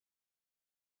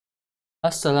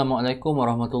Assalamualaikum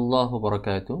warahmatullahi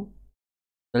wabarakatuh.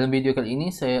 Dalam video kali ini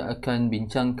saya akan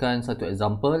bincangkan satu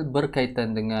example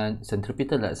berkaitan dengan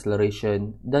centripetal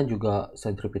acceleration dan juga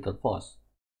centripetal force.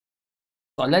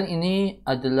 Soalan ini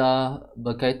adalah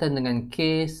berkaitan dengan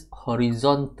case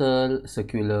horizontal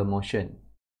circular motion.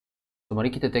 So,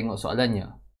 mari kita tengok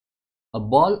soalannya. A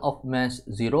ball of mass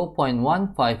 0.15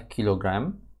 kg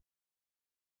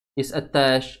is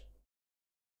attached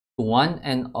to one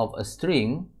end of a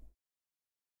string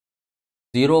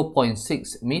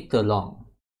 0.6 meter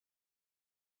long.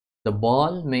 The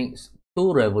ball makes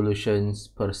 2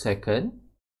 revolutions per second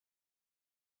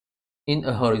in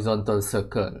a horizontal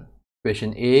circle.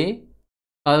 Question A.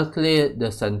 Calculate the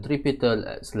centripetal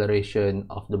acceleration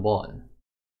of the ball.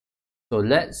 So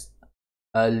let's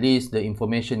list the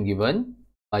information given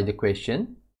by the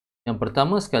question. Yang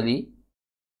pertama sekali,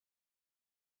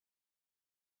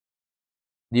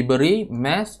 diberi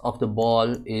mass of the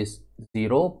ball is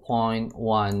 0.15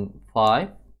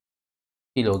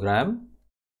 kg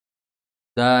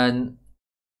dan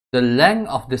the length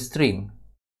of the string.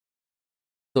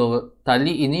 So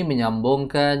tali ini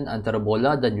menyambungkan antara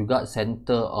bola dan juga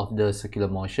center of the circular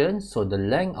motion. So the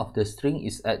length of the string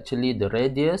is actually the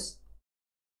radius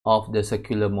of the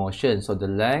circular motion. So the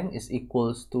length is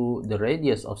equals to the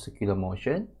radius of circular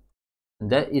motion.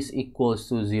 That is equals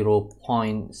to 0.6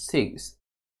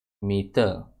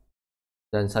 meter.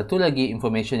 Dan satu lagi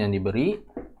information yang diberi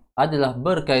adalah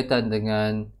berkaitan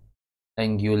dengan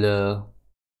angular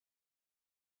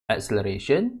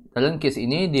acceleration. Dalam kes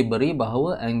ini diberi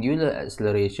bahawa angular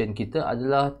acceleration kita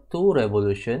adalah 2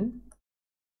 revolution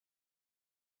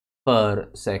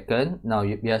per second. Now,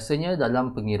 biasanya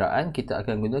dalam pengiraan kita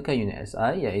akan gunakan unit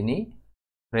SI, iaitu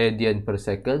radian per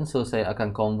second. So, saya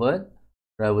akan convert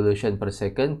revolution per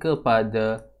second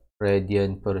kepada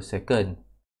radian per second.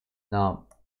 Now,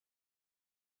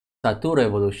 1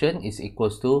 revolution is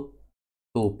equals to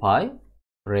 2 pi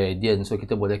radian. So,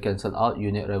 kita boleh cancel out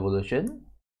unit revolution.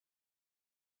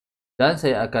 Dan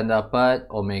saya akan dapat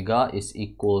omega is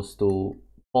equals to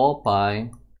 4 pi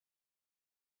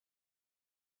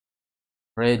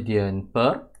radian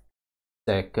per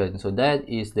second. So, that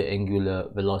is the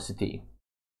angular velocity.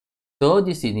 So,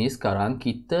 di sini sekarang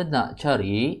kita nak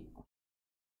cari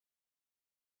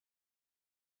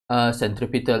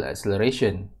centripetal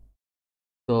acceleration.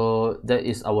 So, that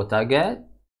is our target.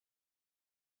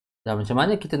 Dan macam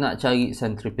mana kita nak cari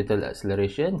centripetal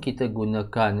acceleration? Kita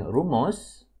gunakan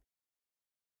rumus.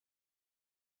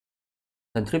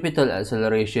 Centripetal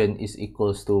acceleration is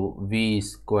equals to V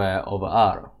square over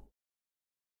R.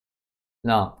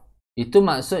 Now, itu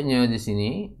maksudnya di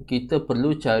sini, kita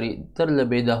perlu cari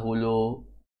terlebih dahulu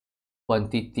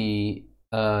kuantiti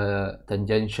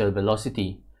tangential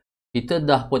velocity. Kita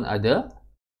dah pun ada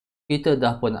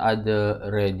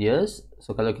radius.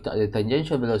 So, kalau kita ada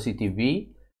tangential velocity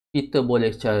V, kita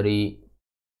boleh cari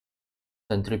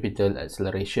centripetal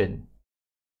acceleration.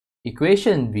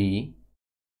 Equation V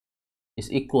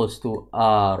is equals to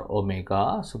R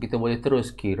omega. So, kita boleh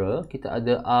terus kira. Kita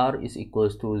ada R is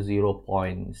equals to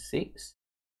 0.6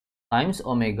 times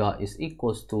omega is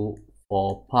equals to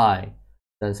 4 pi.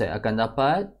 Dan saya akan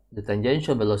dapat the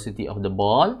tangential velocity of the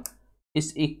ball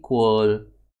is equal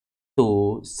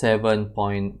to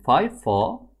 7.54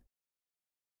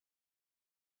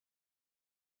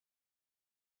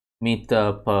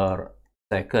 meter per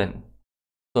second.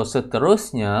 So,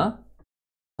 seterusnya,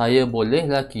 saya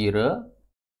bolehlah kira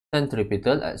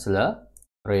centripetal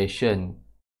acceleration.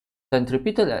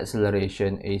 Centripetal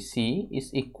acceleration AC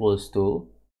is equals to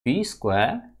V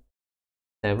square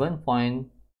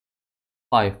 7.54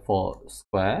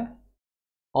 square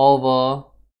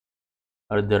over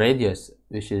the radius,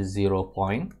 which is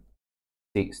 0.6.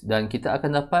 Dan kita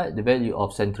akan dapat the value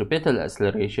of centripetal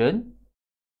acceleration.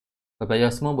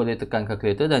 Pelajar semua boleh tekan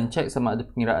kalkulator dan cek sama ada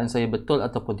pengiraan saya betul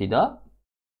ataupun tidak.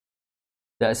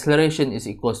 The acceleration is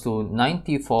equals to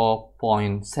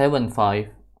 94.75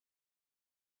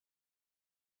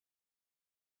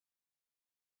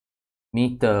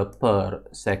 meter per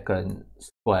second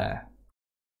square.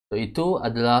 So, itu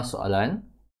adalah soalan.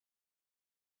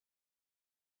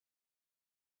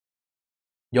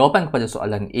 Jawapan kepada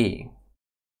soalan A.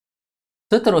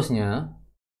 Seterusnya,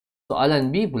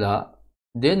 soalan B pula,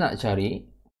 dia nak cari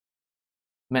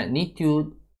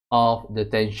magnitude of the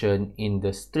tension in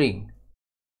the string.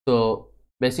 So,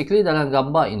 basically dalam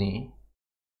gambar ini,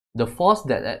 the force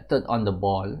that acted on the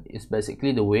ball is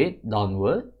basically the weight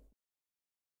downward.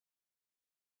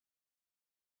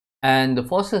 And the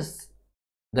forces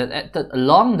that acted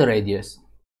along the radius.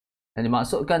 Yang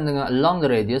dimaksudkan dengan along the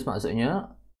radius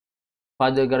maksudnya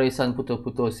pada garisan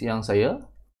putus-putus yang saya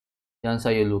yang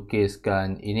saya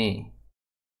lukiskan ini.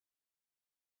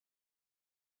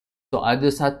 So,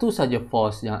 ada satu saja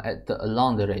force yang acted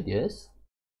along the radius.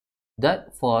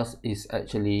 That force is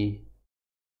actually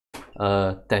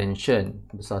tension.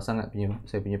 Besar sangat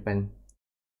saya punya pen.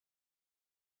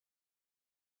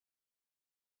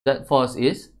 That force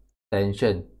is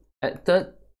tension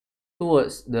acted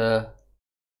towards the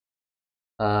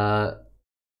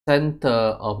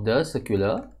center of the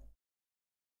circular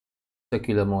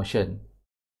motion.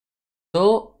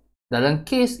 So, dalam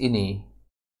case ini,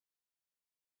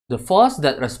 the force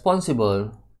that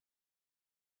responsible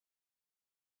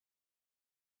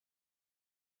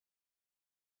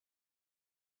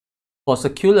for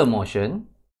circular motion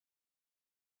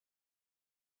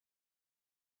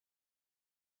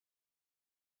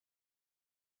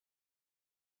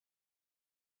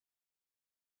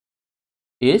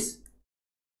is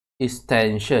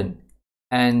tension,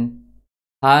 and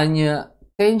hanya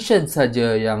tension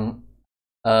saja yang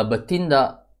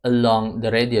bertindak along the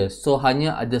radius. So,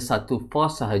 hanya ada satu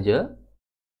force sahaja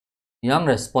yang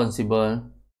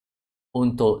responsible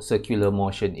untuk circular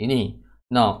motion ini.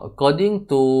 Now, according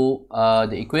to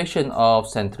the equation of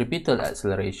centripetal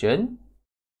acceleration,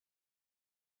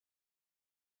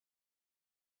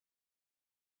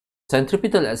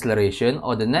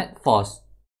 or the net force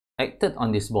acted on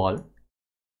this ball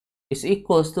is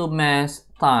equals to mass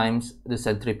times the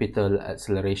centripetal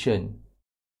acceleration.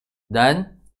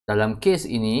 Dan dalam case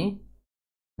ini,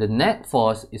 the net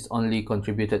force is only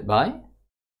contributed by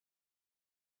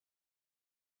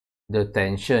the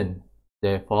tension.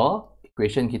 Therefore,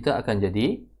 equation kita akan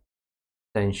jadi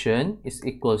tension is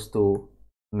equals to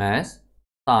mass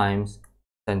times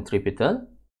centripetal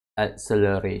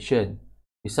acceleration.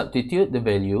 We substitute the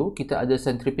value, kita ada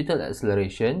centripetal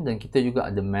acceleration dan kita juga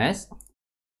ada mass.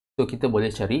 So, kita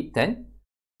boleh cari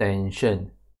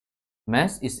tension.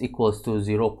 Mass is equals to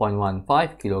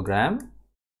 0.15 kg.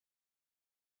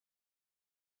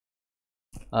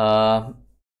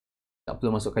 Tak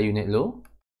perlu masukkan unit dulu.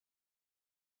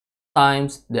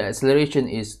 Times the acceleration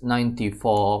is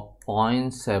 94.75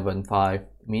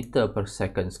 meter per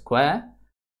second square.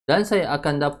 Dan saya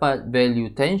akan dapat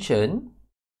value tension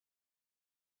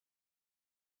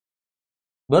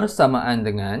bersamaan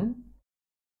dengan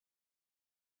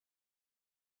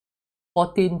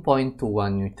 14.21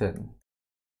 Newton.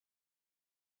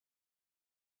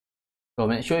 So,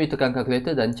 make sure you tekan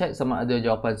calculator dan check sama ada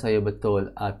jawapan saya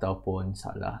betul ataupun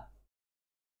salah.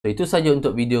 So, itu saja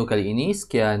untuk video kali ini.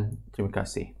 Sekian, terima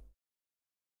kasih.